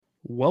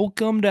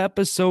Welcome to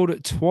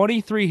episode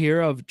 23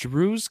 here of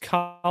Drew's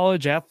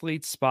College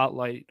Athlete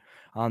Spotlight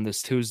on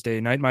this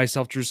Tuesday night.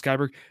 Myself, Drew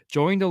Skyberg,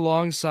 joined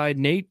alongside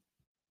Nate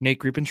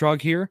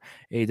Griepentrog here,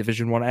 a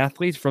Division I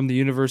athlete from the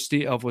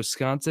University of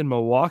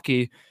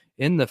Wisconsin-Milwaukee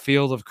in the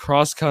field of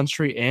cross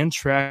country and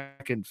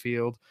track and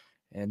field.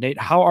 And Nate,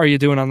 how are you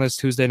doing on this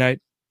Tuesday night?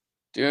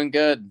 Doing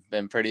good.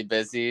 Been pretty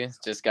busy.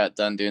 Just got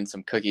done doing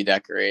some cookie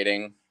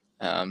decorating.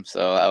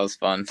 So that was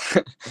fun.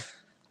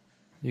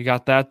 You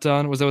got that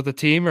done? Was it with the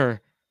team or?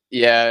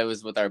 Yeah, it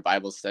was with our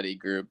Bible study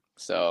group.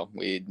 So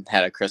we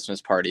had a Christmas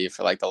party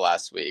for like the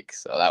last week.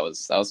 So that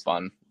was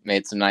fun.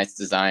 Made some nice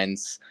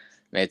designs.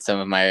 Made some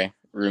of my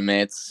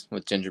roommates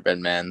with gingerbread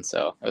men.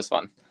 So it was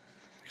fun.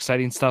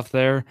 Exciting stuff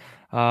there.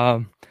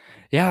 Yeah,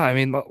 I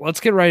mean, let's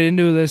get right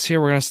into this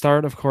here. We're going to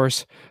start, of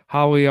course,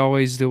 how we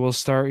always do. We'll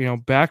start,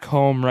 back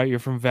home, right? You're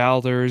from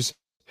Valders.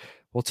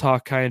 We'll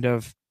talk kind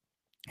of,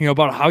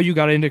 about how you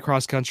got into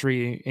cross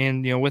country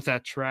and, with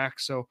that track.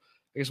 So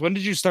I guess when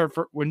did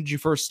you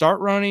first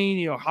start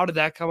running? How did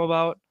that come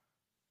about?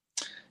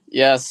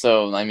 Yeah,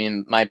 so I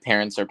mean, my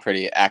parents are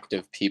pretty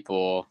active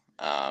people.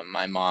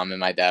 My mom and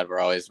my dad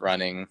were always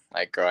running,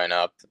 like growing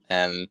up,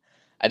 and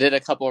I did a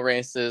couple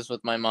races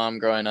with my mom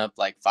growing up,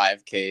 like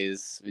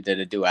 5Ks. We did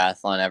a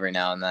duathlon every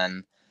now and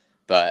then,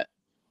 but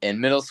in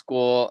middle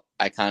school,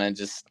 I kind of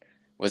just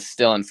was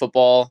still in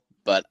football,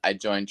 but I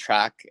joined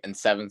track in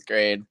 7th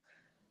grade.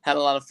 Had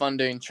a lot of fun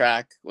doing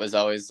track. Was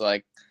always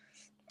like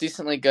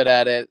decently good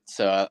at it,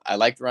 so I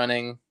liked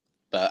running,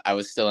 but I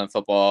was still in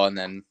football. And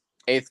then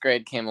 8th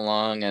grade came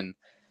along, and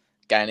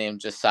a guy named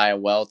Josiah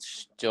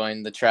Welch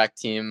joined the track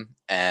team,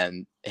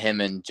 and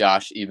him and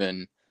Josh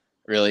even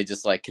really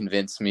just like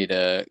convinced me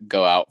to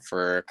go out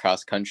for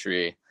cross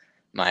country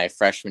my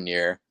freshman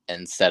year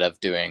instead of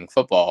doing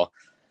football.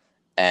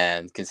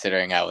 And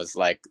considering I was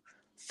like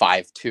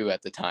 5'2"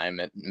 at the time,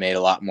 it made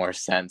a lot more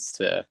sense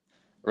to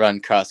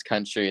run cross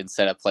country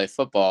instead of play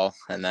football.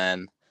 And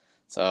then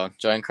so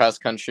joined cross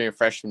country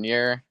freshman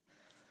year.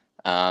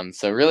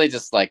 So really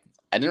just like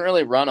I didn't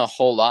really run a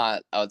whole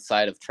lot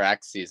outside of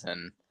track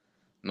season.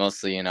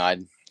 Mostly, I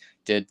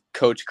did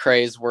Coach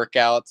Cray's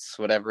workouts,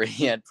 whatever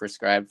he had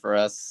prescribed for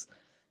us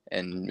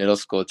in middle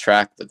school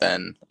track. But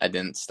then I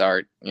didn't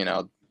start,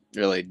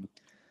 really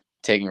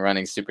taking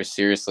running super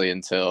seriously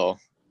until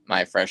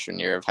my freshman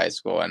year of high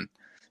school and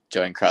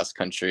joined cross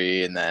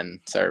country, and then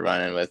started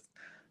running with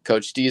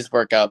Coach D's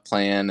workout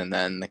plan. And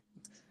then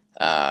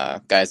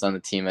the guys on the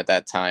team at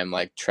that time,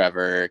 like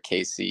Trevor,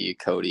 Casey,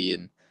 Cody,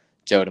 and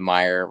Joe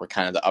DeMeyer, were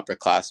kind of the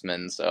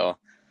upperclassmen. So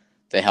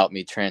they helped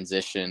me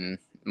transition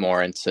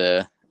more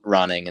into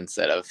running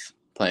instead of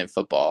playing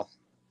football.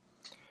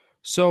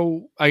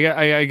 So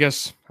I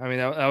guess, I mean,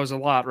 that was a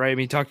lot, right? I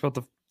mean, you talked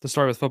about the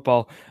story with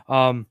football.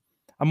 I'm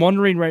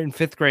wondering, right, in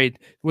 5th grade,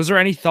 was there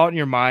any thought in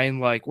your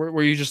mind, like,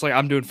 were you just like,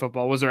 I'm doing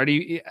football? Was there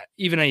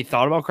even any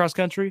thought about cross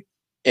country?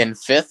 In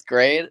 5th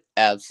grade,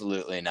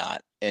 absolutely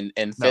not. In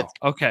No. 5th.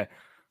 Okay.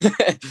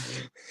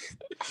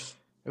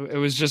 It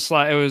was just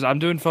like I'm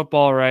doing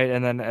football, right?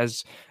 And then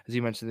as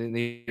you mentioned,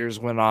 the years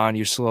went on,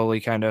 you slowly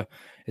kind of,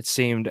 it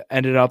seemed,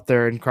 ended up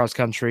there in cross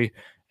country.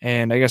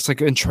 And I guess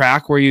like in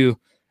track, were you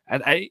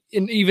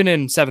even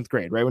in 7th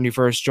grade, right, when you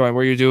first joined,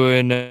 were you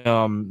doing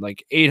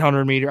like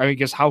 800 meter? I mean, I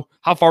guess how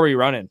far were you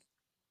running?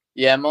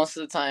 Yeah, most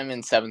of the time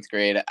in 7th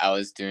grade, I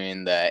was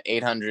doing the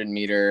 800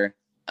 meter.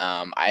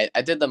 I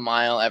did the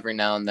mile every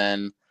now and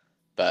then,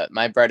 but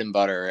my bread and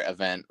butter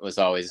event was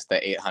always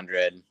the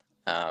 800.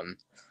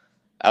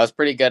 I was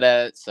pretty good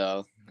at it,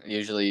 so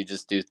usually you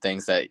just do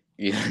things that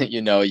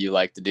you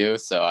like to do.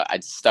 So I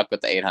just stuck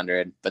with the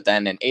 800. But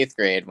then in 8th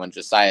grade, when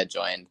Josiah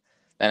joined,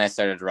 then I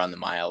started to run the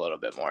mile a little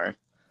bit more.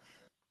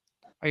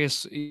 I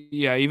guess,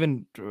 yeah,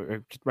 even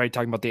right,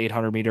 talking about the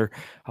 800 meter,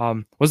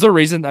 was there a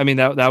reason? I mean,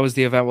 that was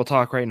the event. We'll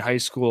talk right in high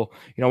school.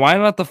 Why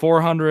not the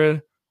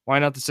 400? Why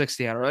not the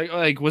 1600?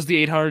 Like was the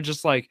 800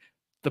 just like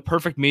the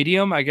perfect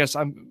medium? I guess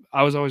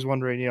I was always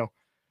wondering,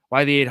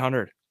 why the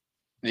 800?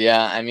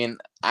 Yeah, I mean,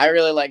 I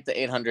really like the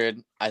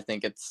 800. I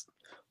think it's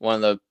one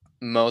of the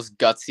most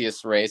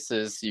gutsiest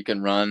races you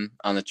can run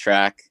on the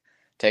track.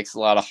 Takes a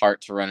lot of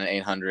heart to run an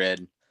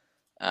 800.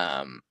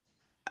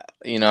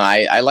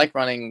 I like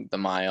running the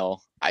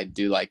mile. I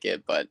do like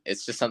it, but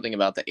it's just something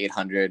about the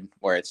 800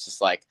 where it's just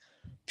like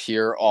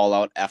pure all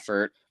out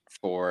effort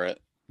for,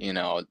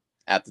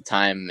 at the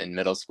time in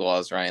middle school, I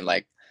was running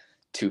like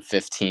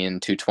 215,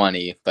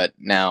 220, but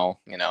now,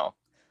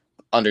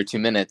 under 2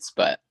 minutes.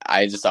 But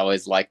I just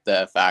always like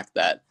the fact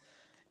that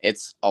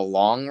it's a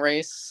long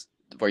race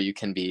where you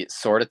can be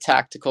sort of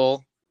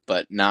tactical,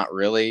 but not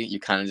really. You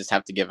kind of just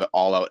have to give it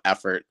all out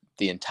effort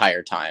the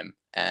entire time.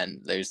 And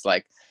there's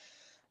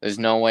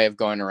no way of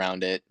going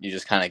around it. You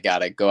just kind of got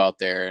to go out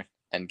there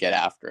and get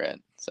after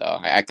it. So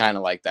I kind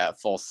of like that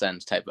full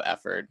send type of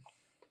effort.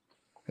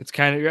 It's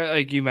kind of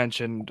like you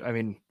mentioned. I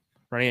mean,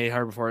 running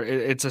 800 before,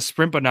 it's a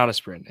sprint, but not a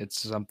sprint. It's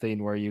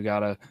something where you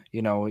gotta,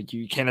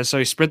 you can't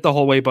necessarily sprint the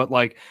whole way, but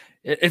like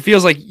it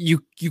feels like you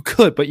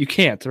could, but you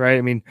can't, right?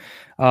 I mean,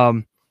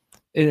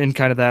 in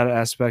kind of that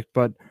aspect.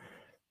 But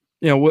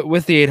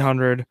with the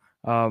 800,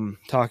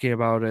 talking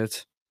about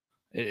it,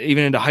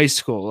 even into high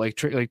school, like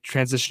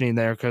transitioning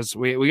there, because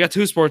we got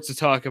two sports to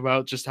talk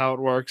about, just how it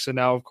works, and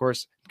now of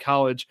course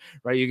college,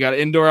 right? You got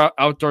indoor,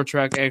 outdoor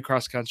track, and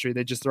cross country.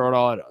 They just throw it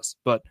all at us.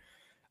 But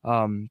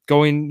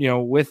going,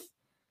 with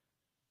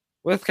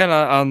kind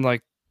of on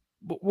like,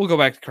 we'll go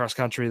back to cross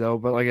country though,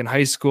 but like in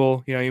high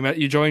school,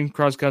 you joined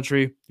cross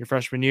country your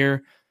freshman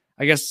year.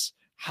 I guess,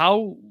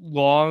 how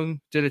long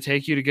did it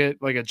take you to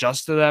get like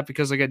adjusted to that?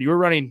 Because again, you were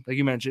running, like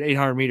you mentioned,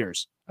 800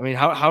 meters. I mean,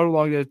 how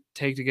long did it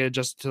take to get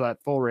adjusted to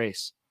that full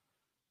race?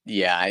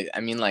 Yeah, I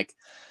mean, like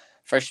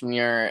freshman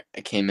year,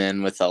 I came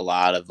in with a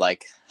lot of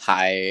like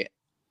high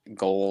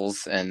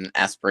goals and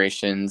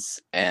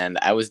aspirations, and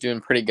I was doing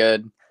pretty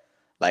good.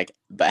 But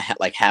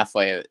like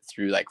halfway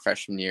through like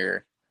freshman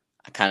year,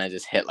 I kind of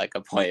just hit like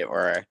a point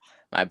where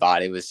my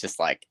body was just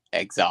like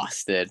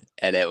exhausted,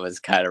 and it was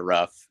kind of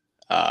rough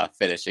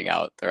finishing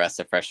out the rest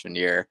of freshman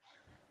year.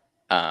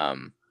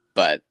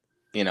 But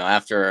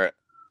after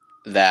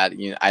that,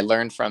 I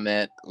learned from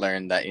it,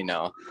 learned that,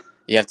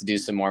 you have to do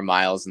some more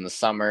miles in the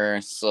summer,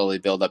 slowly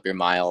build up your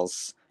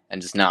miles,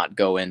 and just not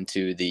go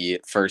into the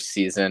first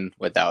season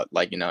without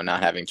like,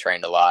 not having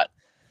trained a lot.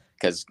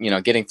 Because,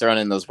 getting thrown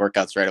in those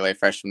workouts right away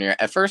freshman year,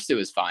 at first it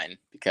was fine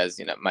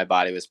because, my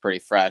body was pretty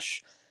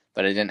fresh,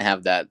 but I didn't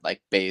have that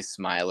like base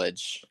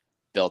mileage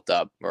built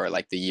up, or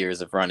like the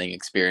years of running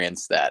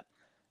experience that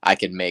I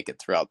could make it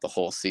throughout the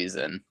whole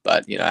season.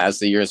 But, as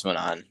the years went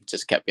on, it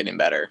just kept getting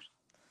better.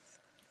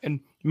 And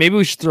maybe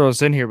we should throw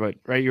this in here, but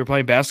right, you were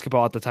playing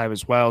basketball at the time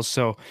as well.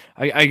 So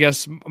I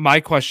guess my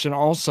question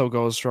also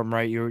goes from,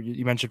 right,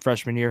 you mentioned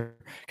freshman year,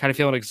 kind of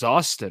feeling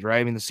exhausted, right?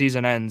 I mean, the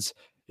season ends,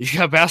 you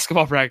got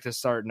basketball practice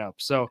starting up.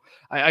 So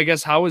I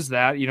guess, how is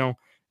that,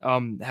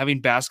 having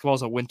basketball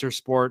as a winter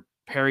sport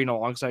pairing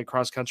alongside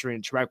cross country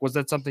and track? Was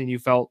that something you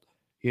felt,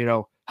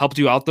 helped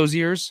you out those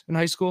years in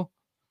high school?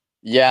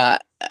 Yeah,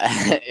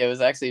 it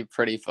was actually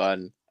pretty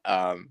fun.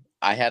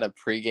 I had a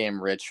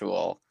pregame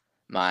ritual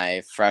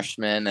my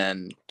freshman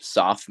and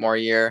sophomore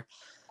year.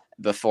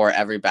 Before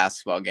every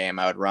basketball game,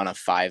 I would run a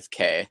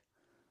 5K.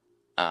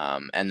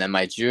 And then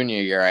my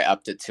junior year, I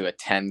upped it to a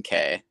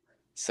 10K.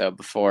 So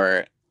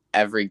before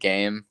every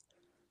game,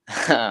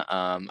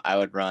 I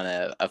would run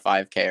a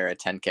 5K or a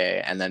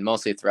 10K. And then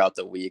mostly throughout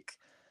the week,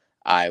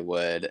 I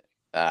would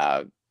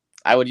uh,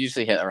 I would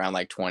usually hit around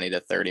like 20 to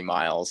 30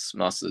 miles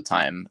most of the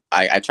time.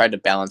 I tried to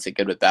balance it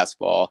good with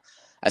basketball.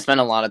 I spent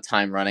a lot of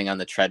time running on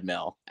the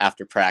treadmill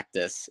after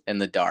practice in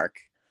the dark,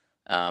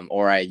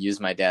 or I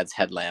used my dad's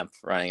headlamp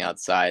running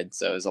outside.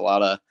 So it was a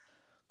lot of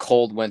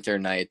cold winter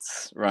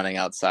nights running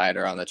outside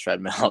or on the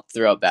treadmill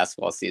throughout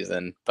basketball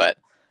season. But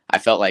I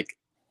felt like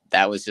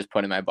that was just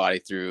putting my body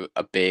through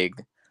a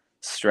big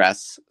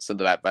stress, so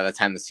that by the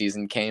time the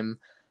season came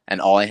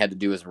and all I had to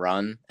do was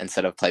run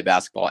instead of play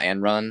basketball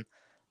and run,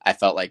 I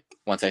felt like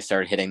once I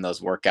started hitting those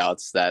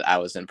workouts that I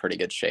was in pretty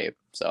good shape.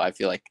 So I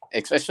feel like,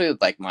 especially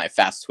with like my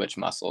fast twitch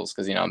muscles,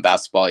 because in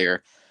basketball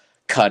you're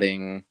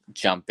cutting,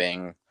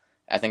 jumping.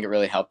 I think it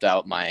really helped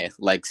out my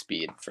leg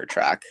speed for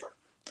track.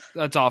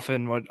 That's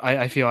often what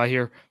I feel I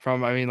hear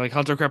from, I mean, like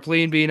Hunter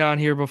Kreplin being on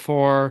here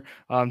before,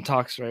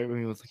 talks, right, I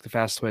mean, with like the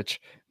fast twitch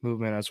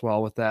movement as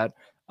well with that.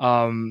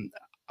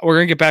 We're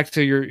gonna get back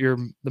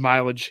to the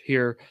mileage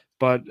here,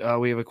 but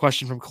we have a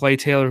question from Clay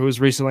Taylor, who was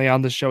recently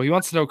on the show. He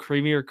wants to know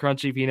creamy or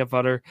crunchy peanut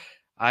butter.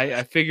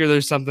 I figure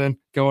there's something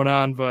going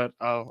on, but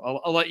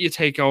I'll let you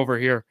take over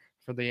here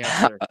for the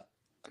answer.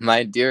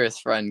 My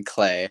dearest friend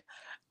Clay,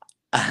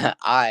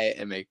 I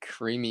am a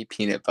creamy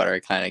peanut butter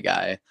kind of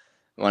guy.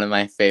 One of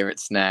my favorite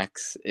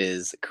snacks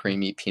is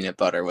creamy peanut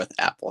butter with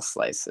apple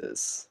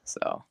slices.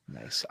 So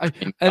Nice.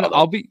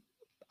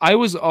 I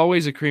was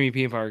always a creamy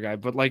peanut butter guy,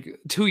 but like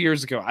 2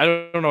 years ago, I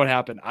don't know what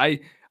happened.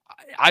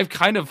 I've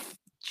kind of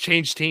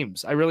changed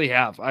teams. I really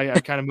have. I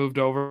kind of moved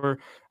over.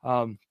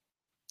 Um,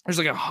 there's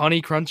like a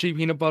honey crunchy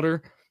peanut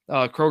butter,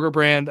 Kroger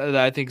brand, that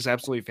I think is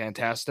absolutely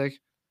fantastic.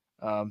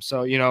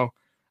 So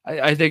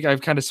I think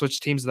I've kind of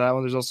switched teams to that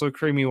one. There's also a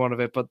creamy one of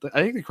it, but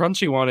I think the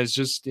crunchy one is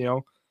just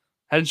head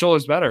and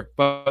shoulders better.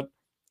 But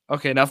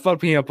okay, enough about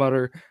peanut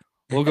butter.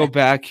 We'll go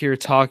back here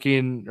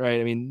talking,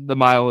 right? I mean, the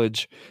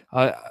mileage.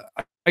 I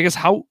guess,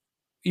 how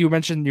you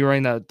mentioned you were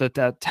running that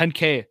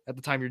 10K at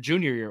the time your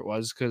junior year it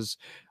was, because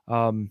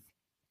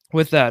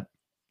with that,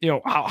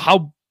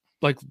 how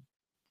like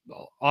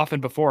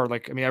often before,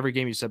 like, I mean, every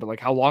game you said, but like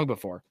how long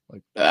before?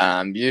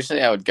 Like,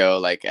 usually I would go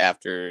like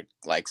after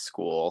like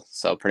school.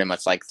 So pretty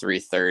much like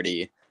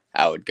 3:30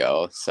 I would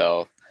go.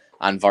 So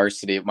on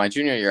varsity, my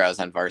junior year I was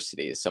on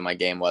varsity, so my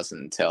game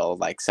wasn't until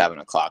like 7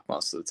 o'clock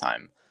most of the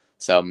time.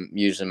 So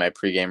usually my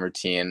pregame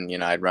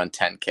routine, I'd run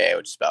 10K,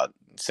 which is about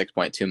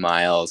 6.2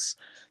 miles.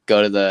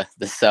 Go to the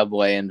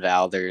subway in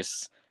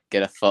Valders,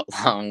 get a foot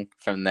long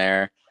from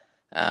there,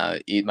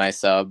 eat my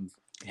sub,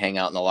 hang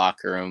out in the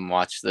locker room,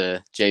 watch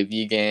the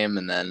JV game,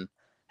 and then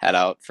head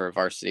out for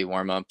varsity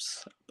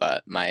warmups.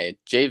 But my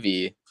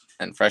JV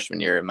and freshman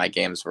year, my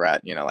games were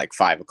at like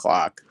 5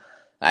 o'clock.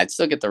 I'd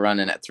still get the run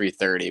in at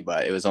 3:30,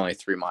 but it was only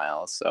 3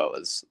 miles, so it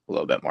was a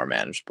little bit more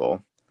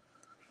manageable.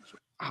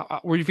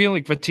 Were you feeling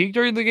like fatigued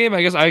during the game?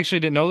 I guess I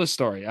actually didn't know this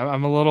story.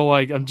 I'm a little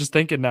like I'm just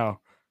thinking now.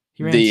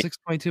 He ran The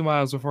 6.2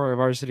 miles before a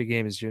varsity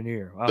game his junior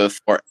year. Wow.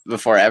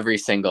 before every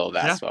single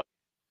Yeah. basketball.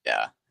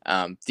 Yeah.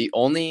 The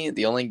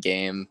only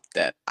game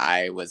that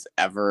I was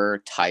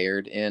ever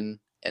tired in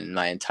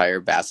my entire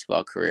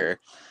basketball career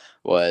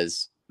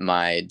was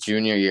my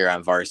junior year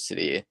on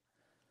varsity.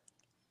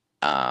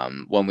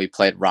 When we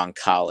played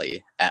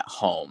Roncalli at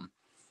home,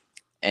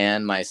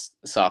 and my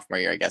sophomore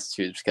year, I guess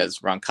too, because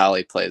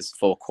Roncalli plays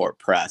full court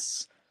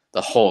press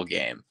the whole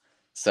game.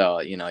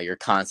 So you're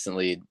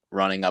constantly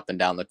running up and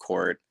down the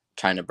court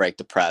trying to break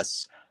the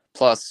press.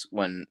 Plus,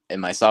 when in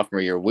my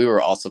sophomore year, we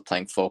were also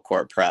playing full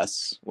court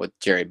press with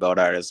Jerry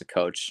Bodart as a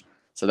coach.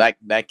 So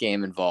that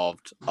game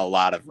involved a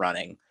lot of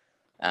running.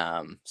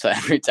 So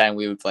every time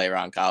we would play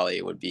Roncalli,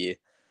 it would be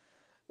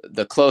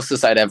the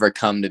closest I'd ever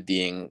come to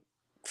being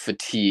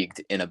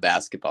fatigued in a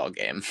basketball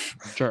game.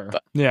 Sure.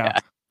 But Yeah. yeah.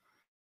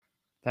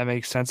 That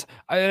makes sense.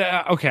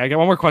 Okay, I got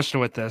one more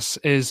question with this.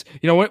 Is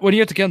when do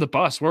you have to get on the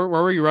bus? Where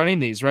were you running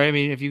these? Right. I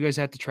mean, if you guys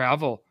had to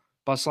travel,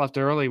 bus left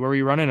early. Where were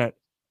you running it?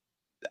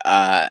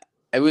 Uh,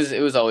 it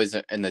was always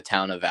in the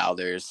town of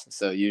Valders.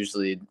 So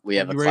usually we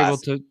have a You were able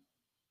class, to.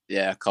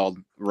 yeah, called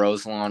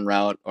Roselawn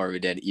Route, or we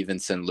did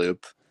Evanston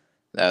Loop.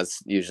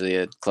 That's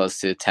usually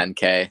close to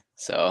 10K.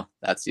 So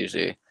that's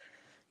usually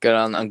good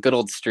on good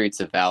old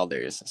streets of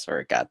Valders. That's where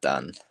it got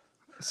done.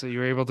 So you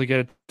were able to get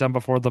it done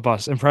before the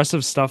bus.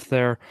 Impressive stuff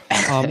there.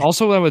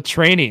 Also then with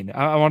training,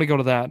 I want to go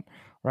to that.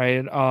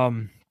 Right.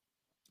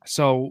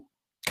 So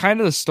kind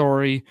of the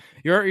story.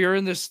 You're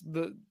in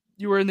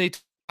you were in the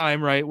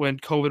time right when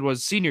COVID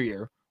was senior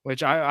year,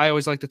 which I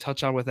always like to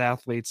touch on with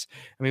athletes.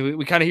 I mean,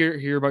 we kind of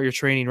hear about your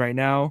training right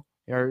now,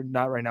 or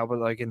not right now, but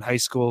like in high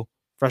school,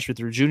 freshman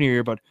through junior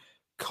year. But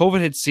COVID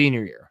hit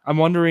senior year. I'm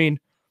wondering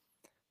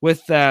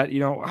with that,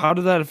 how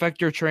did that affect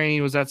your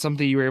training? Was that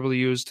something you were able to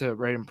use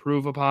to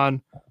improve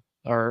upon,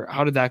 or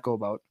how did that go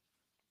about?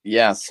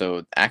 Yeah,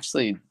 so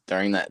actually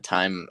during that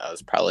time, I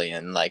was probably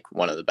in like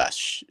one of the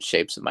best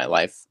shapes of my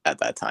life at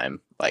that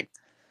time. Like,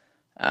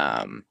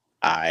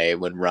 I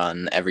would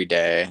run every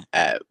day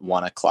at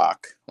 1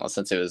 o'clock. Well,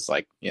 since it was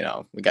like, we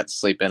got to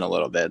sleep in a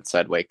little bit, so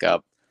I'd wake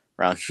up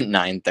around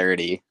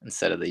 9:30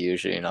 instead of the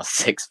usual,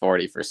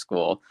 6:40 for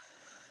school.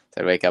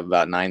 So I'd wake up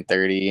about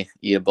 9:30,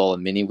 eat a bowl of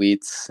mini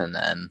wheats, and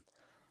then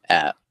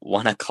at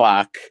 1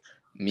 o'clock,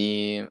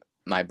 me,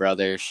 my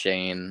brother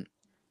Shane,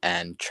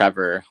 and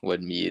Trevor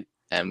would meet,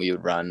 and we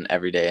would run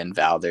every day in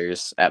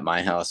Valders at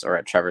my house or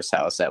at Trevor's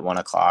house at 1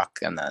 o'clock,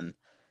 and then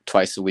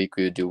twice a week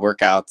we would do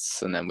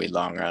workouts, and then we'd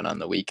long run on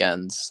the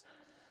weekends.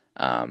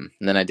 And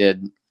then I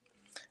did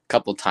a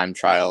couple time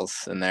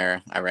trials in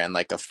there. I ran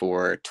like a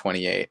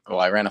 4:28.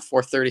 Well, I ran a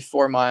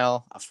 4:34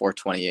 mile, a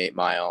 4:28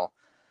 mile,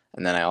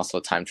 and then I also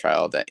time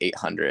trialed at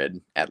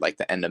 800 at like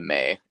the end of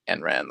May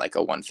and ran like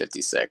a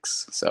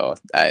 1:56. So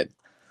I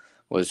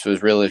was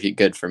really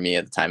good for me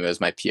at the time. It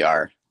was my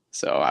PR.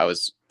 So I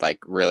was like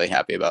really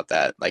happy about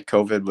that. Like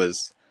COVID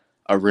was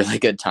a really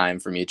good time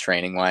for me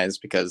training wise,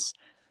 because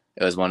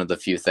it was one of the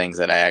few things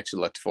that I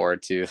actually looked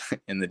forward to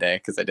in the day,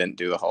 because I didn't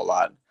do a whole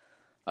lot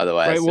Right.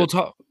 otherwise. We'll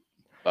talk.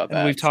 About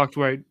And we've that. talked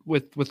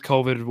with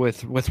COVID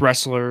with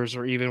wrestlers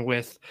or even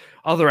with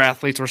other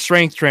athletes where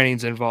strength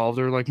training's involved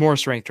or like more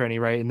strength training,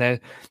 right? And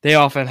they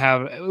often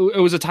have it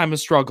was a time of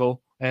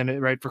struggle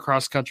and right for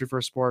cross country for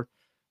a sport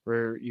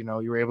where you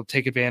were able to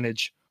take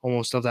advantage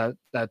almost of that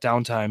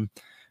downtime.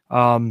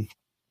 Um,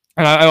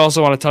 and I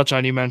also want to touch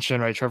on you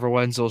mentioned right Trevor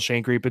Wenzel,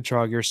 Shane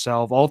Griepentrog,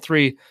 yourself, all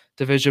three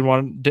Division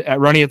 1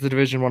 running at the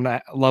Division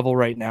 1 level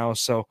right now.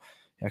 So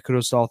yeah,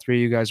 kudos to all three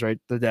of you guys, right?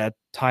 That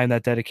time,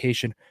 that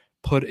dedication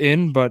put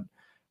in, but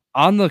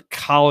on the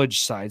college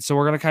side, so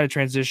we're going to kind of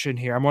transition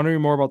here. I'm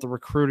wondering more about the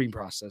recruiting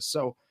process.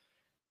 So,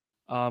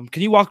 can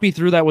you walk me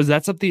through that? Was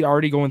that something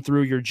already going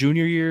through your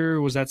junior year?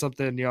 Was that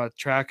something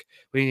track?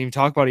 We didn't even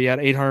talk about it yet.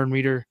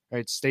 800-meter,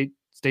 right? State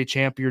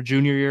champ your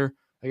junior year.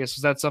 I guess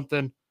was that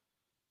something?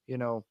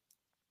 How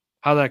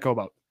did that go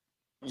about?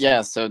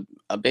 Yeah, so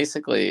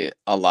basically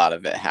a lot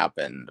of it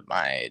happened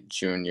my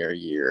junior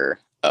year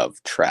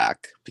of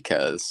track,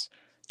 because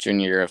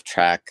junior year of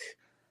track,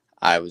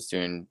 I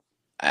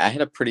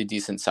had a pretty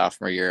decent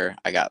sophomore year.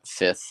 I got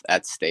fifth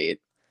at state.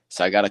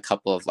 So I got a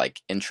couple of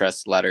like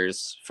interest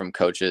letters from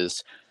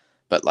coaches,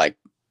 but like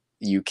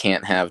you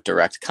can't have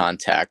direct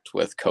contact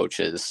with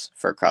coaches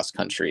for cross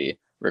country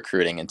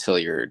recruiting until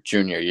your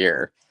junior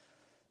year.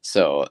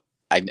 So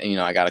I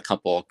got a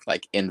couple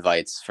like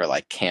invites for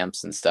like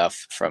camps and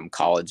stuff from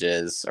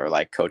colleges, or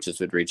like coaches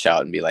would reach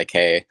out and be like,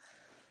 "Hey,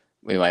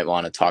 we might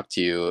want to talk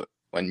to you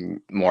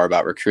when more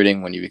about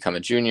recruiting when you become a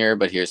junior,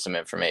 but here's some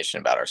information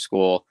about our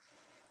school."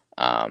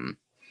 Um,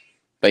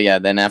 but yeah,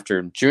 then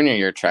after junior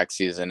year track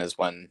season is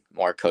when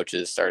more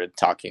coaches started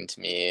talking to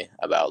me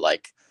about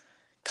like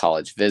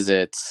college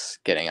visits,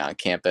 getting on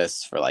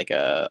campus for like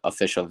a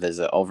official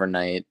visit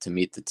overnight to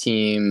meet the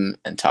team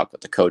and talk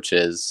with the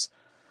coaches.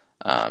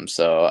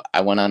 So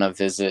I went on a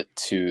visit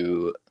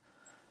to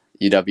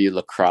UW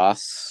La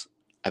Crosse,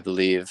 I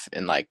believe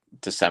in like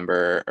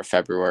December or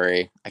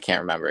February. I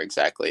can't remember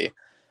exactly,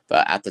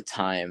 But at the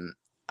time,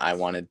 I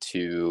wanted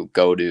to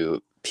go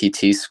to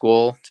PT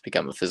school to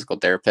become a physical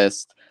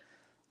therapist.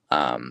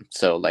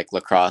 So like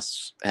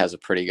lacrosse has a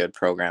pretty good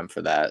program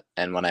for that.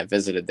 And when I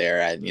visited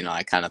there,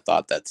 I kind of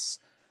thought that's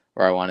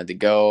where I wanted to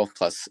go.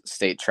 Plus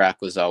state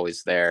track was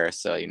always there.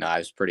 So, I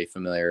was pretty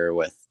familiar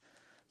with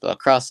the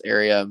lacrosse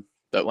area.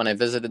 But when I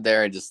visited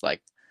there, I just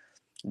like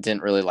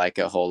didn't really like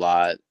it a whole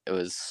lot. It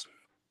was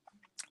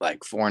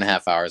like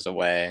 4.5 hours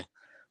away,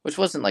 which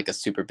wasn't like a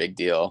super big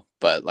deal.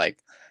 But like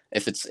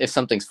if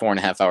something's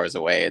 4.5 hours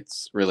away,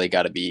 it's really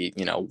got to be,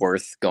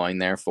 worth going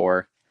there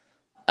for.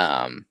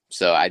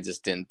 So I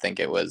just didn't think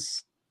it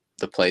was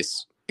the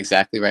place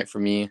exactly right for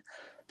me.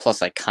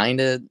 Plus, I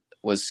kind of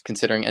was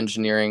considering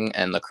engineering,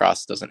 and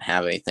lacrosse doesn't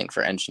have anything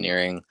for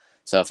engineering.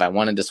 So if I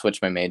wanted to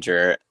switch my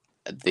major,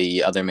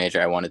 the other major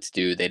I wanted to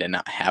do, they did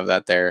not have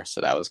that there.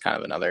 So that was kind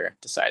of another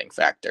deciding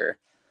factor.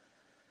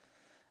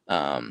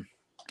 And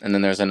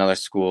then there's another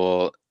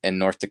school in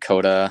North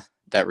Dakota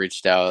that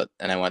reached out,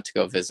 and I went to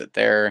go visit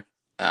there,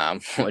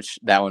 which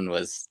that one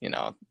was,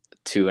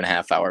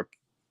 2.5 hour,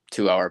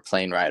 2 hour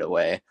plane ride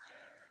away.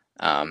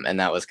 And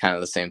that was kind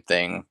of the same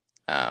thing.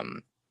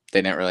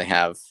 They didn't really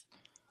have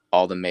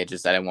all the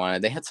majors that I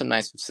wanted. They had some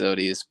nice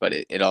facilities, but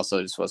it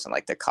also just wasn't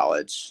like the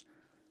college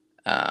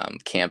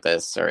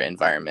campus or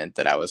environment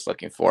that I was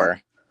looking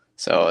for.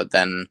 So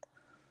then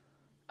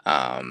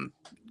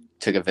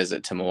took a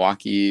visit to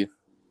Milwaukee.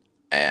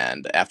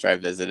 And after I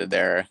visited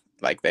there,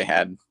 like they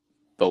had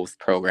both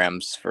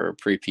programs for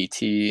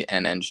pre-PT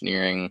and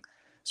engineering.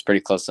 It's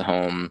pretty close to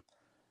home.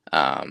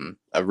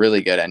 A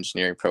really good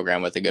engineering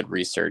program with a good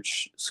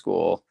research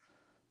school.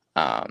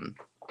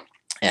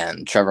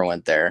 And Trevor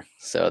went there,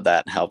 so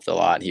that helped a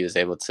lot. He was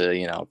able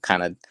to,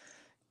 kind of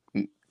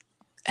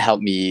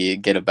help me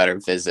get a better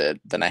visit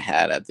than I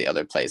had at the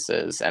other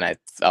places. And I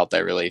felt I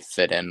really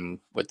fit in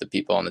with the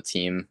people on the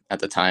team at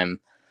the time.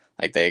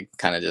 Like they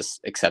kind of just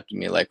accepted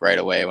me like right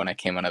away when I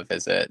came on a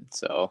visit.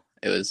 So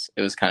it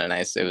was kind of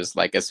nice. It was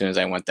like as soon as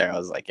I went there, I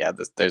was like, yeah,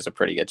 there's a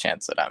pretty good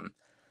chance that I'm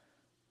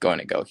going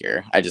to go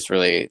here. I just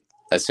really,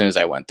 as soon as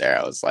I went there,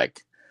 I was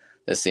like,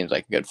 this seems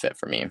like a good fit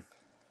for me.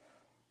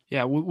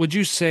 Yeah. Would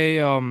you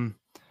say,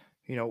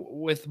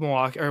 with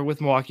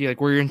Milwaukee,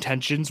 like were your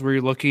intentions, were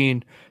you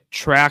looking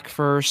track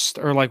first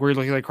or like were you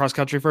looking like cross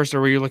country first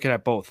or were you looking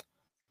at both?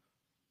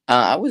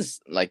 I was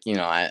like,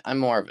 I'm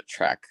more of a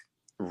track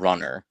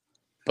runner,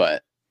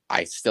 but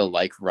I still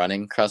like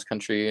running cross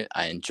country.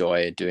 I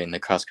enjoy doing the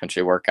cross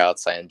country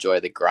workouts. I enjoy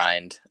the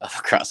grind of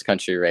a cross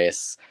country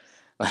race.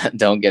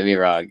 Don't get me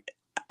wrong.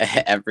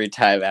 Every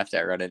time after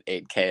I run an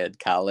 8K in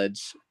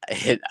college,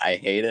 I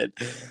hate it,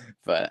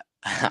 but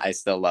I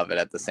still love it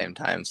at the same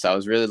time. So I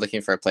was really looking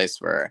for a place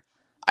where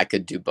I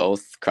could do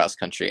both cross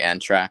country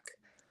and track.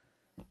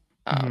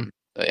 Mm-hmm.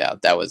 So yeah,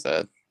 that was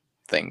a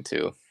thing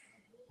too.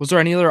 Was there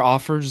any other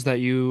offers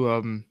that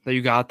you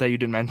got that you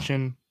didn't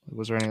mention?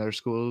 Was there any other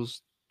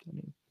schools?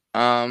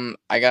 I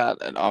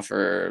got an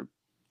offer,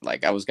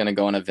 like I was gonna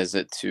go on a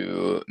visit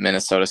to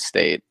Minnesota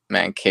State,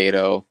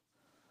 Mankato.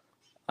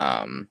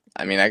 I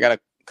mean, I got a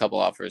couple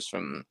offers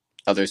from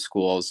other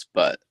schools,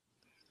 but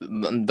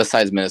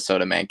besides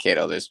Minnesota,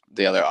 Mankato, there's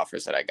the other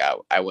offers that I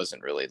got. I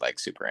wasn't really like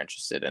super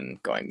interested in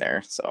going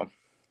there. So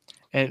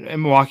And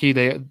Milwaukee,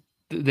 they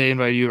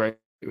invited you, right?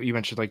 You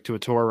mentioned like to a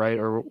tour, right?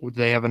 Or would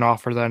they have an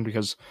offer then?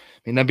 Because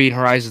I mean, that being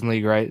Horizon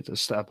League, right, it's a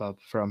step up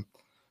from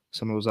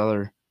some of those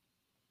other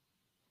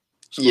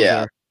schools yeah.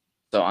 there.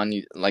 So on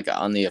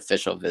the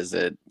official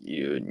visit,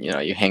 you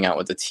hang out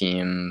with the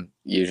team.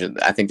 Usually,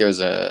 I think there's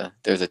a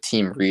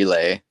team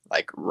relay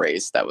like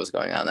race that was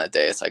going on that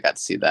day, so I got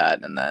to see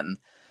that. And then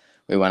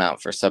we went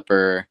out for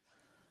supper,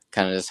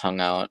 kind of just hung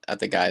out at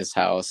the guy's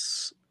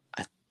house.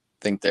 I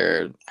can't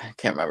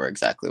remember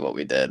exactly what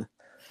we did.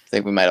 I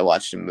think we might have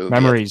watched a movie.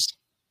 Memories.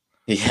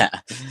 Yeah,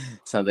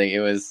 something.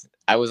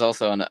 I was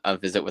also on a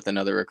visit with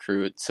another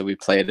recruit, so we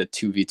played a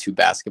 2v2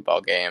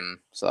 basketball game.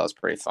 So that was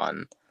pretty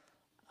fun.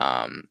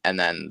 And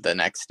then the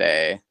next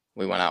day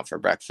we went out for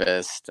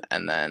breakfast,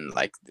 and then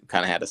like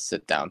kind of had a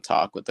sit down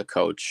talk with the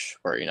coach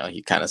where,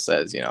 he kind of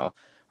says,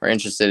 we're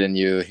interested in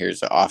you.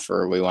 Here's an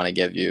offer we want to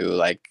give you.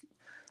 Like,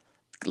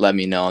 let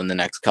me know in the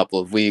next couple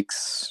of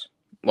weeks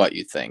what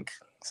you think.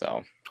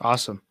 So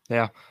Awesome.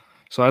 Yeah.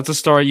 So that's a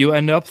story. You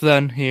end up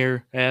then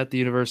here at the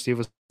University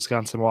of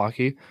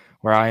Wisconsin-Milwaukee,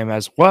 where I am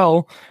as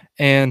well.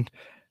 And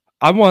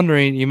I'm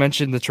wondering, you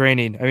mentioned the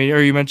training. I mean,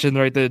 or you mentioned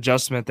right the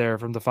adjustment there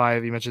from the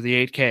 5. You mentioned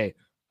the 8K.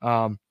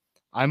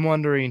 I'm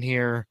wondering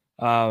here,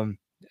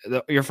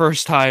 your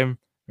first time,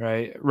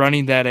 right,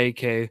 running that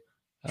 8K.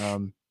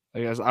 I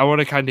guess I want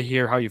to kind of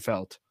hear how you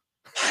felt.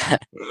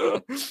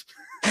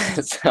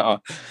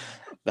 so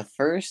the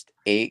first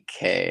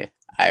 8K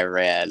I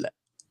ran,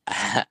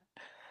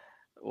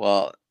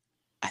 well,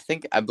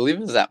 I believe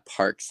it was at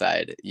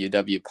Parkside,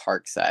 UW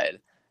Parkside,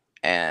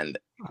 and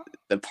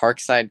the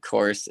Parkside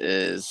course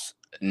is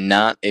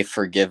not a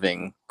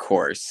forgiving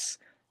course.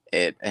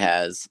 It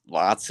has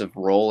lots of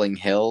rolling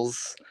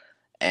hills,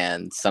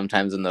 and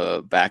sometimes in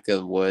the back of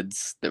the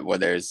woods where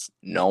there's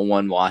no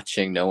one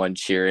watching, no one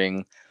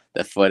cheering,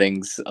 the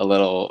footing's a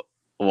little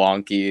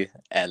wonky,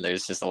 and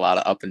there's just a lot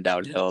of up and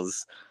down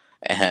hills.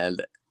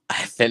 And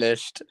I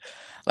finished,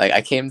 like,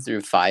 I came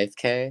through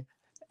 5K,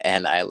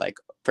 and I like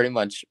pretty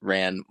much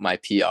ran my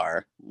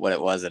PR what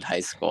it was in high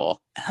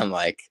school. And I'm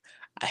like,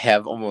 I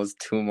have almost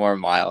 2 more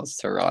miles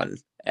to run.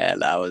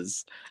 And I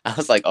was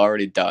like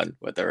already done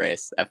with the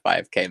race at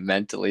 5K,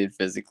 mentally and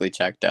physically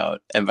checked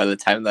out. And by the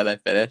time that I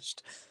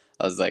finished,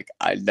 I was like,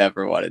 I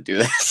never want to do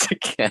this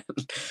again.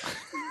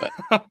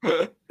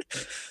 But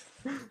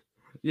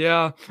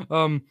Yeah,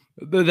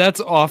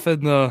 that's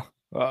often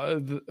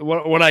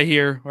what I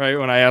hear, right,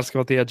 when I ask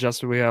about the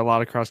adjustment. We had a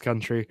lot of cross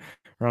country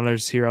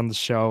runners here on the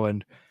show,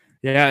 and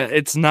yeah,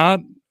 it's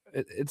not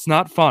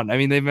fun. I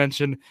mean, they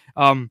mentioned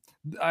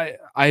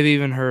I've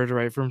even heard,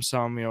 right, from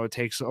some, it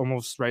takes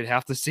almost, right,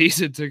 half the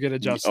season to get oh,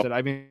 adjusted.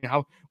 I mean,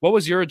 what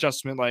was your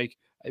adjustment like?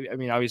 I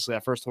mean, obviously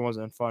that first one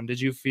wasn't fun.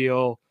 Did you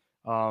feel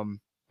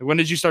when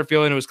did you start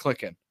feeling it was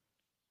clicking?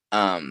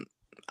 um,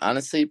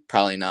 honestly,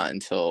 probably not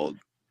until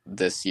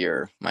this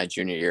year, my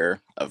junior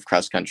year of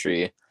cross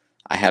country.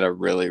 I had a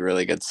really,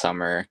 really good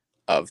summer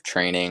of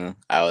training.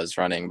 I was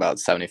running about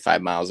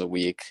 75 miles a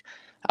week.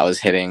 I was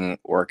hitting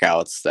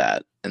workouts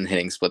that and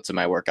hitting splits in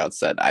my workouts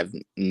that I've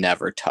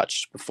never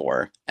touched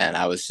before. And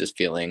I was just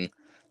feeling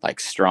like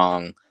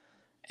strong.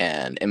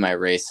 And in my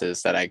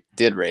races that I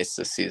did race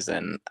this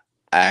season,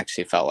 I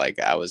actually felt like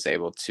I was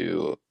able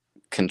to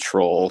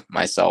control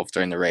myself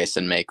during the race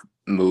and make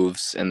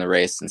moves in the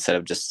race instead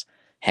of just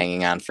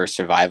hanging on for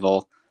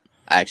survival.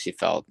 I actually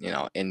felt,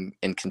 in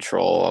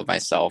control of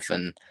myself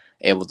and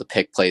able to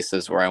pick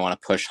places where I want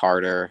to push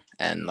harder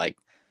and like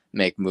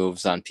make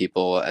moves on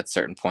people at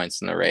certain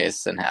points in the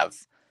race and have,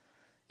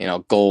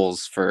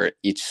 goals for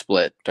each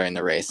split during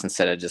the race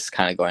instead of just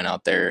kind of going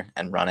out there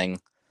and running.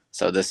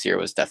 So this year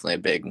was definitely a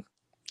big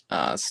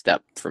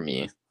step for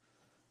me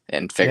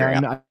in Yeah,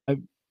 figuring out.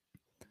 and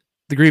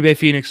the Green Bay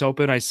Phoenix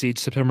Open, I see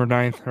September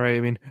 9th, right? I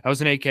mean, I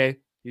was an 8K.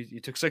 You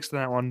took sixth in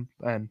that one,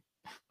 and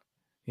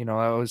that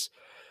was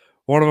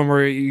one of them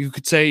where you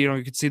could say,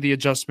 you could see the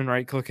adjustment,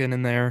 right, clicking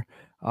in there.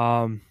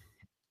 Um,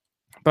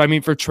 but I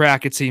mean, for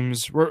track, it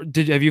seems.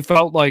 Have you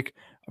felt like,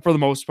 for the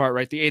most part,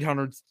 right, the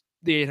 800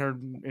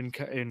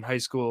 in high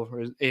school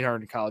or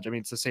 800 in college? I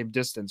mean, it's the same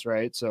distance,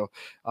 right? So,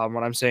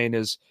 what I'm saying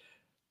is,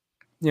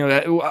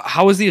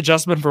 how was the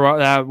adjustment for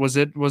that? Was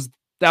that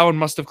one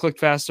must have clicked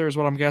faster, is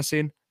what I'm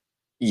guessing.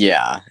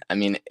 Yeah, I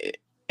mean,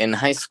 in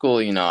high school,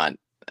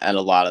 at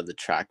a lot of the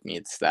track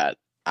meets that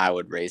I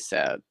would race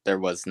at, there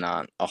was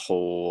not a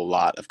whole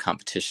lot of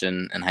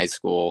competition in high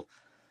school.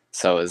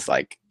 So it was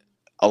like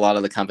a lot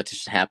of the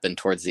competition happened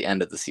towards the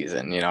end of the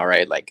season,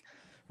 right? Like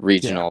Yeah.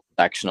 regional,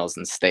 sectionals,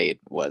 and state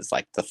was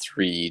like the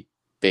three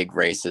big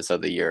races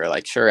of the year.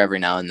 Like, sure, every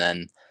now and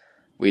then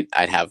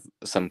I'd have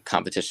some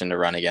competition to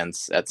run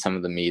against at some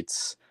of the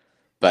meets,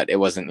 but it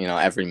wasn't,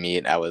 every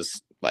meet I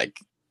was like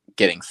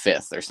getting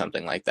fifth or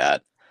something like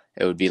that.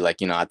 It would be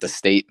like, at the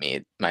state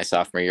meet my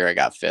sophomore year, I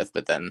got fifth,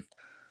 but then,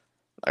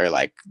 or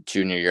like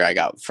junior year, I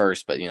got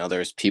first, but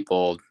there's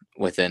people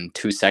within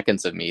 2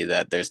 seconds of me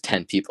that there's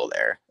 10 people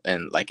there.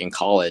 And like in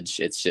college,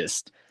 it's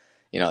just,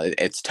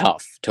 it's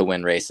tough to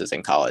win races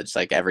in college.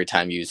 Like every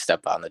time you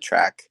step on the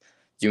track,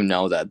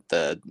 that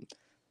the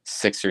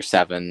 6 or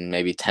 7,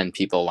 maybe 10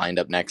 people lined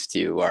up next to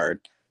you are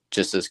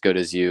just as good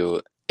as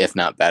you, if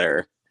not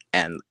better.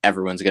 And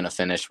everyone's going to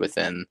finish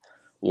within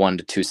 1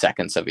 to 2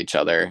 seconds of each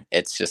other.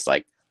 It's just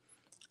like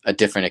a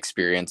different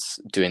experience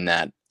doing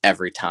that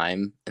every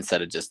time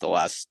instead of just the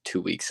last 2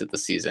 weeks of the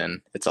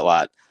season. It's a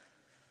lot.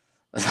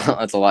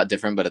 It's a lot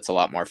different, but it's a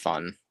lot more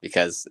fun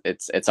because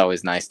it's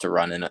always nice to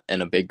run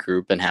in a big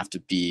group and have to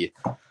be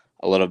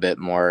a little bit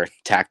more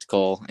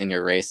tactical in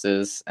your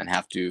races and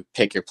have to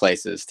pick your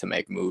places to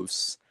make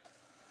moves.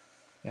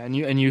 Yeah,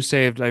 and you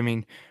saved. I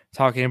mean,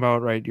 talking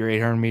about, right, your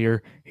 800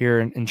 meter here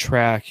in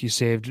track, you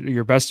saved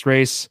your best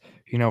race.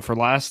 For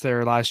last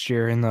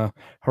year in the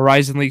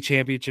Horizon League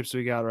Championships,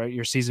 we got, right,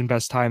 your season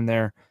best time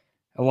there.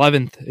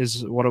 11th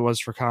is what it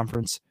was for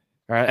conference,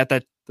 right, at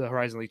the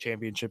Horizon League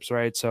Championships,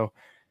 right? So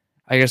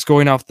I guess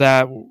going off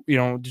that,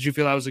 did you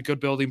feel that was a good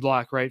building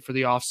block, right, for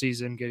the off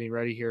season, getting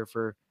ready here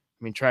for,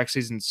 I mean, track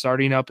season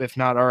starting up, if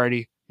not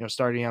already,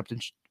 starting up?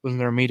 Wasn't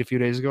there a meet a few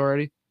days ago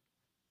already?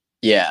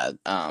 Yeah,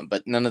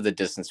 but none of the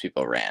distance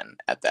people ran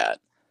at that.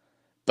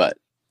 But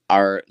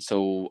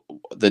so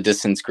the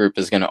distance group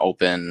is going to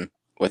open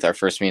with our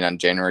first meet on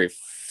January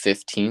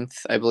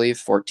 15th, I believe,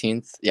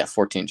 14th. Yeah,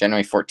 14th,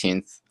 January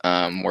 14th.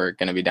 We're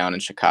going to be down in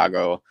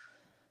Chicago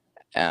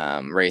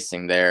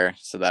racing there.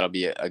 So that'll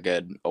be a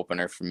good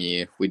opener for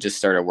me. We just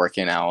started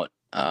working out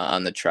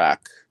on the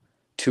track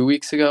 2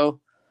 weeks ago.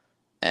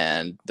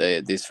 And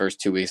these first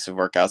 2 weeks of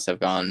workouts have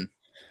gone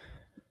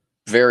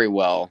very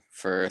well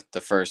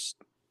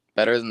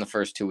better than the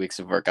first 2 weeks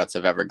of workouts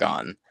I've ever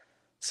gone.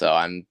 So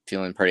I'm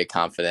feeling pretty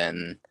confident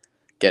and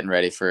getting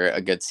ready for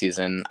a good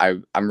season.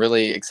 I'm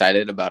really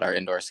excited about our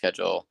indoor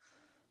schedule.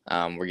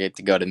 We get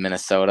to go to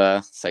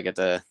Minnesota, so I get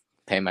to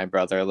pay my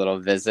brother a little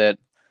visit.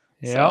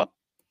 Yeah. So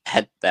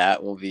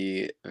that will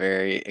be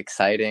very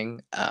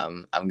exciting.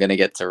 I'm going to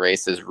get to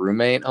race his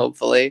roommate,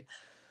 hopefully,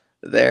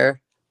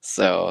 there.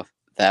 So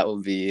that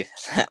will be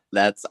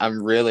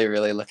I'm really,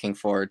 really looking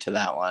forward to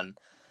that one.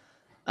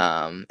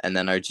 And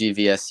then our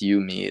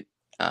GVSU meet,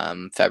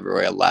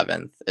 February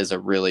 11th, is a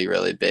really,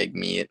 really big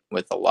meet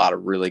with a lot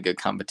of really good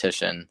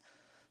competition.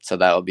 So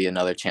that will be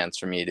another chance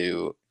for me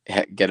to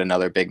get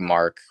another big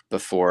mark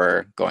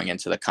before going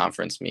into the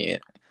conference meet.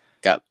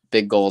 Got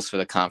big goals for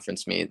the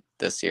conference meet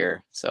this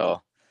year,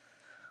 so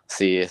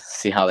see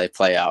how they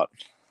play out.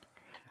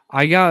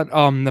 I got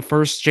the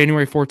first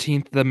January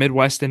 14th, the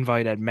Midwest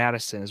invite at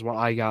Madison is what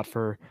I got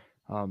for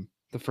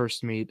the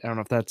first meet. I don't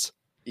know if that's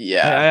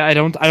Yeah, I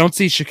don't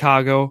see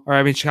Chicago, or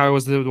I mean Chicago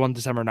was the one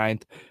December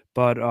 9th,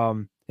 but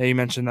yeah, you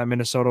mentioned that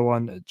Minnesota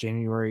one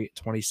January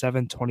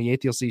 27th,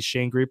 28th. You'll see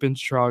Shane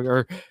Griepentrog,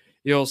 or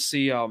you'll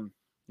see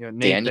Nate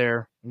Daniel.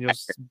 there, and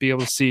be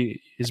able to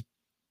see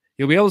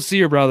you'll be able to see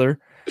your brother,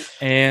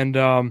 and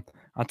on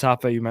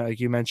top of it, like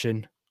you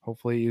mentioned,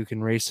 hopefully you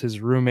can race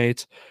his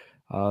roommate.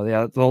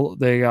 Yeah,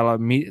 they got to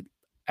meet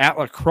at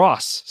La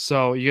Crosse,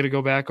 so you got to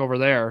go back over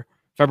there.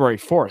 February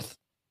 4th is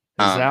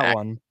that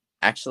one?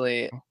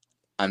 Actually,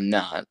 I'm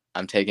not.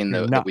 I'm taking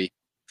You're the not. week,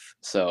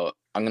 so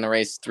I'm gonna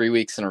race 3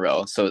 weeks in a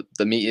row. So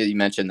the meet you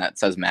mentioned that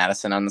says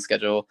Madison on the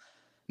schedule,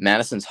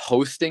 Madison's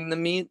hosting the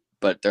meet,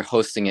 but they're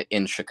hosting it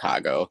in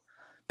Chicago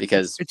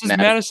because It's just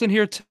Madison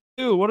here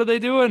too. What are they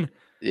doing?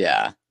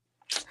 Yeah,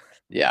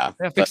 yeah, Yeah,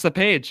 but fix the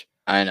page.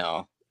 I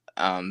know.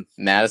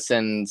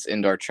 Madison's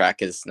indoor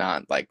track is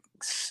not like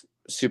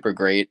super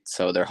great,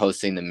 so they're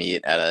hosting the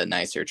meet at a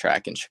nicer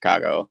track in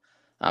Chicago.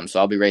 So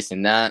I'll be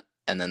racing that,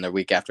 and then the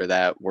week after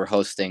that, we're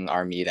hosting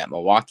our meet at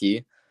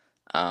Milwaukee,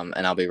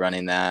 and I'll be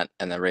running that,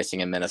 and then racing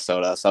in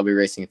Minnesota. So I'll be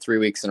racing 3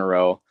 weeks in a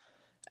row,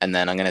 and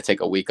then I'm going to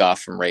take a week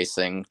off from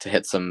racing to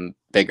hit some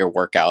bigger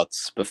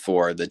workouts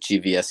before the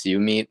GVSU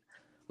meet,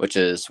 which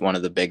is one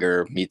of the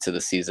bigger meets of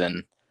the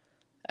season.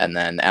 And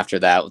then after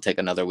that, we'll take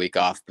another week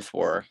off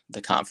before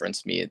the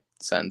conference meet,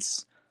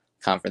 since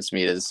conference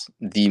meet is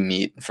the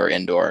meet for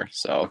indoor.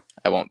 So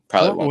I Fort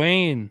won't.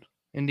 Wayne,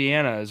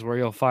 Indiana is where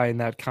you'll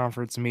find that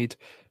conference meet.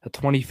 The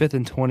 25th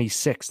and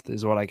 26th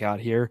is what I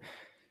got here.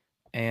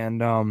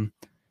 And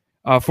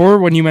for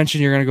when you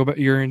mentioned you're gonna go back,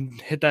 you're gonna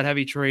hit that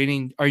heavy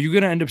training. Are you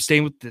gonna end up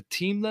staying with the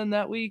team then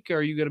that week, or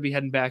are you gonna be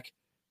heading back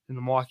in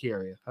the Milwaukee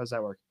area? How does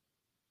that work?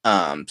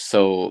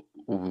 So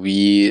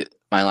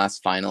my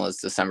last final is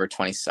December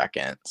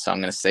 22nd. So I'm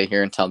going to stay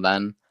here until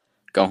then,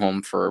 go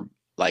home for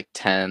like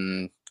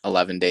 10,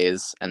 11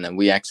 days. And then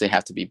we actually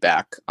have to be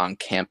back on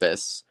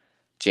campus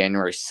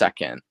January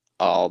 2nd.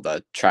 All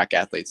the track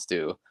athletes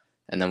do.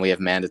 And then we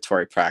have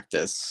mandatory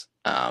practice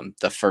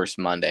the first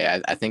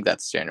Monday. I think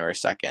that's January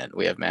 2nd.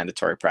 We have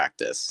mandatory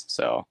practice.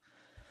 So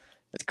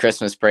the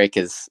Christmas break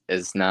is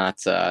not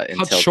How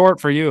until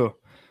short for you?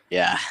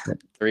 Yeah,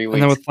 3 weeks.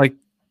 And then with like,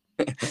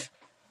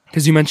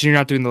 because you mentioned you're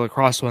not doing the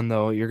lacrosse one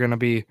though, you're gonna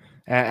be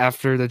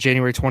after the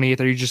January 28th.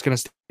 Are you just gonna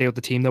stay with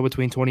the team though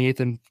between 28th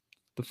and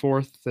the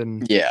 4th?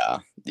 And yeah.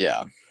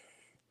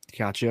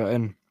 gotcha.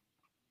 And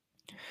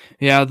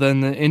yeah, then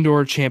the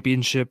indoor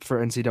championship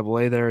for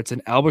NCAA there. It's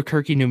in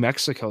Albuquerque, New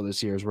Mexico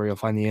this year is where you'll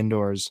find the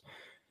indoors.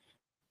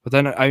 But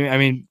then I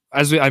mean,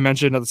 as I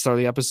mentioned at the start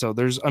of the episode,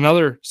 there's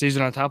another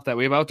season on top of that.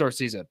 We have outdoor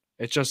season.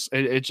 It's just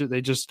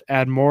they just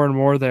add more and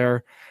more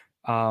there.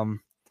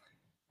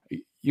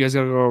 You guys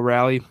got to go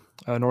rally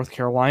North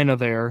Carolina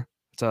there.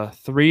 It's a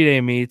 3-day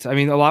meet. I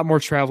mean, a lot more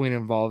traveling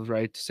involved,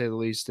 right, to say the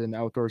least, in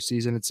outdoor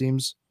season, it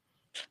seems.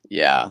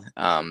 Yeah.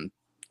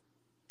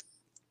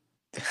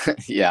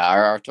 Yeah,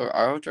 our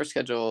outdoor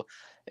schedule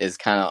is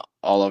kind of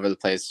all over the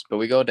place, but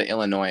we go to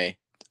Illinois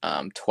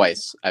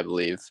twice, I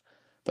believe.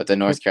 But the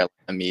North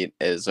Carolina meet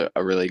is a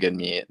really good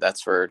meet.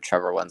 That's where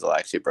Trevor Wenzel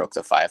actually broke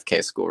the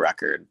 5K school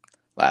record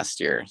last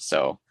year.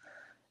 So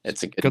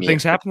it's a good meet.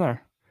 Things happen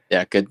there.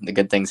 Yeah,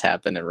 good things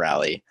happen in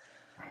Raleigh.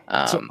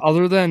 So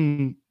other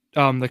than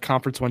the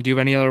conference one, do you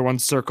have any other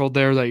ones circled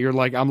there that you're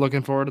like, I'm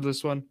looking forward to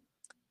this one?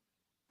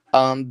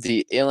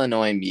 The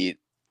Illinois meet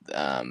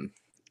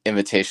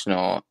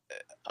invitational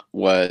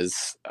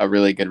was a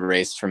really good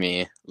race for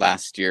me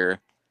last year,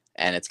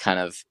 and it's kind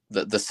of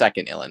the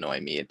second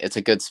Illinois meet. It's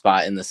a good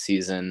spot in the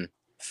season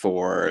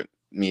for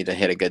me to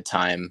hit a good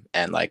time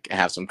and like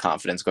have some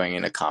confidence going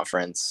into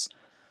conference.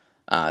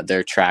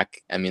 Their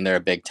track, I mean, they're a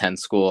Big Ten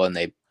school, and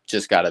they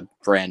just got a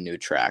brand new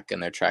track,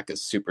 and their track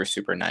is super,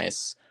 super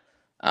nice.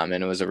 And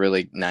it was a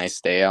really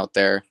nice day out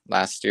there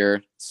last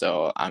year,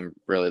 so I'm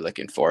really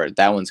looking forward.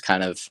 That one's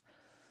kind of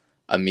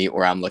a meet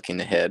where I'm looking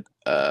to hit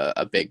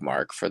a big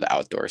mark for the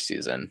outdoor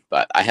season.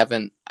 But I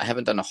haven't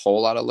done a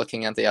whole lot of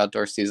looking at the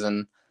outdoor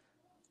season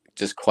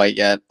just quite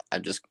yet.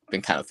 I've just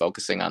been kind of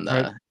focusing on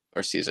the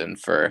outdoor season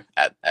for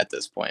at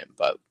this point.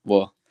 But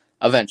we'll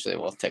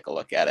take a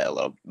look at it a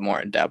little more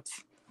in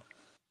depth.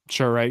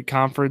 Sure, right.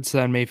 Conference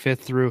then May 5th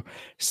through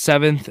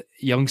 7th,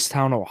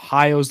 Youngstown,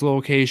 Ohio's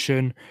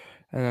location,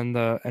 and then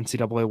the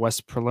NCAA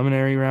West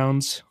preliminary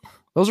rounds.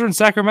 Those are in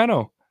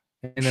Sacramento,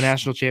 and the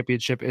national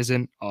championship is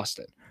in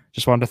Austin.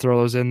 Just wanted to throw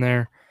those in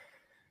there.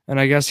 And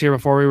I guess here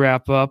before we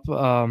wrap up,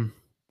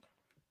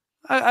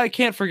 I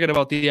can't forget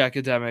about the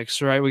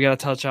academics, right? We got to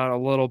touch on a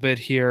little bit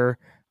here.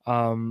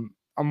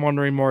 I'm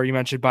wondering more. You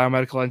mentioned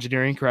biomedical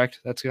engineering, correct?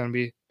 That's going to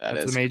be That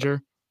that's the is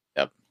major.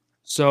 Yep.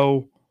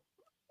 So,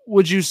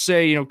 would you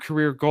say,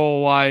 career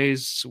goal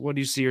wise, what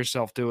do you see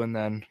yourself doing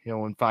then?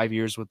 In 5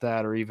 years with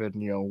that, or even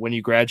when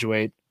you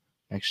graduate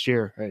next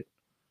year, right?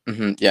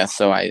 Yeah,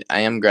 so I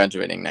am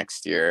graduating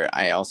next year.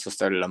 I also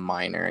started a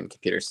minor in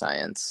computer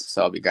science,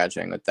 so I'll be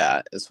graduating with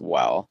that as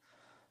well.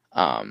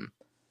 Um,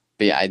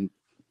 but yeah,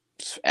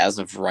 as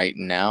of right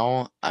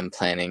now, I'm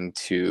planning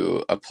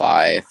to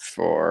apply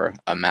for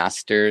a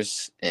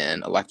master's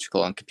in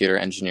electrical and computer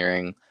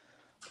engineering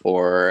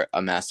or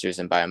a master's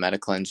in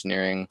biomedical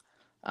engineering.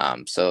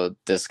 So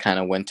this kind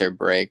of winter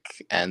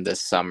break and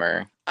this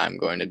summer, I'm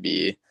going to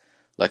be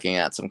looking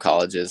at some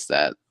colleges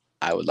that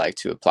I would like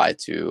to apply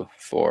to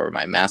for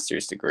my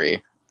master's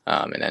degree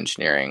in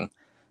engineering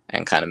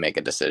and kind of make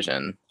a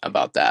decision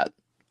about that.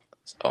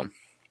 So,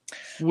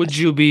 Would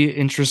you be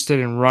interested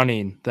in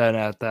running then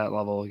at that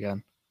level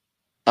again?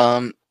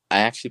 I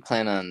actually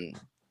plan on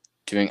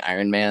doing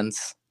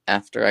Ironmans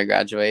after I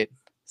graduate.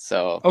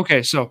 So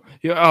Okay, so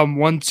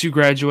once you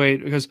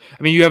graduate, because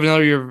I mean you have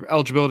another year of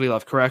eligibility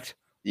left, correct?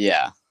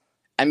 yeah,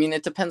 I mean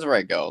it depends where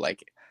I go.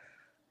 Like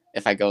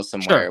if I go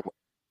Sure. somewhere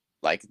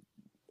like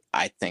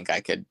I think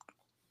I could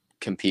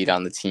compete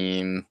on the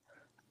team,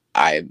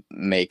 I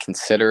may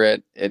consider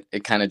it.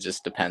 It kind of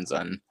just depends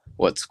on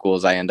what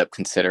schools I end up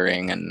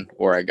considering and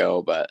where I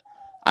go, but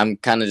I'm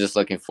kind of just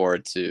looking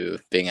forward to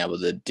being able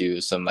to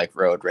do some like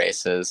road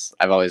races.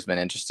 I've always been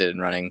interested in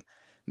running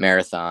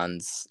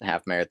marathons,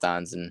 half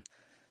marathons, and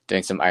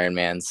doing some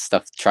Ironmans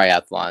stuff,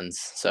 triathlons.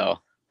 So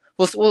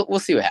we'll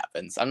see what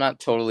happens. I'm not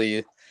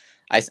totally.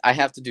 I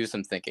have to do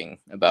some thinking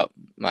about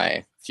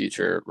my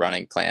future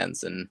running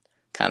plans and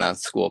kind of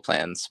school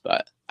plans,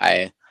 but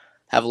I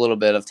have a little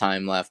bit of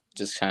time left,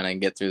 just kind of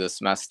get through the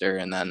semester,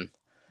 and then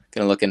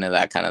gonna look into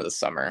that kind of this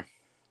summer.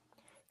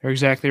 You're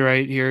exactly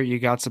right here. You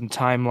got some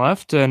time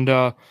left. And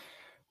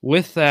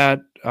with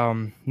that,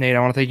 Nate, I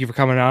want to thank you for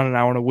coming on, and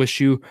I want to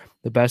wish you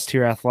the best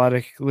here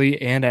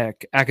athletically and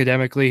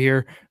academically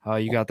here.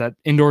 You got that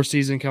indoor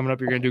season coming up.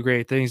 You're going to do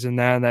great things in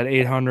that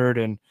 800.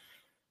 And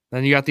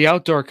then you got the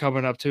outdoor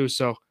coming up too.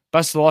 So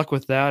best of luck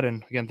with that.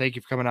 And again, thank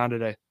you for coming on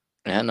today.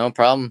 Yeah, no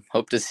problem.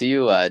 Hope to see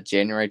you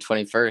January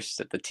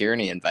 21st at the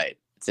Tyranny Invite.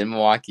 It's in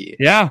Milwaukee.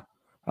 Yeah.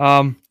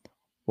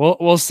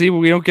 We'll see.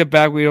 We don't get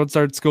back. We don't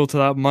start school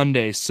till that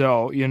Monday.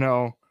 So,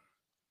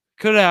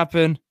 could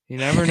happen. You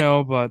never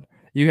know, but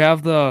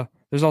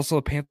there's also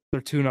a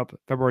Panther tune up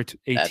February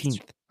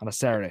 18th on a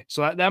Saturday.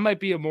 So that might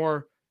be a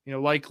more,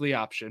 likely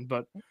option,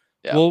 but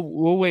yeah.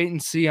 we'll wait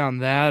and see on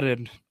that.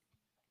 And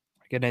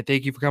again, I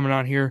thank you for coming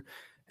on here,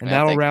 and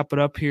that'll wrap it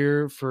up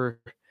here for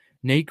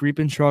Nate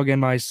Griepentrog and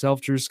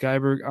myself, Drew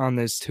Skyberg, on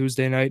this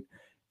Tuesday night.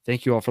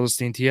 Thank you all for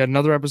listening to yet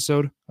another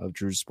episode of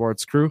Drew's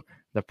Sports Crew,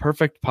 the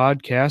perfect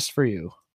podcast for you.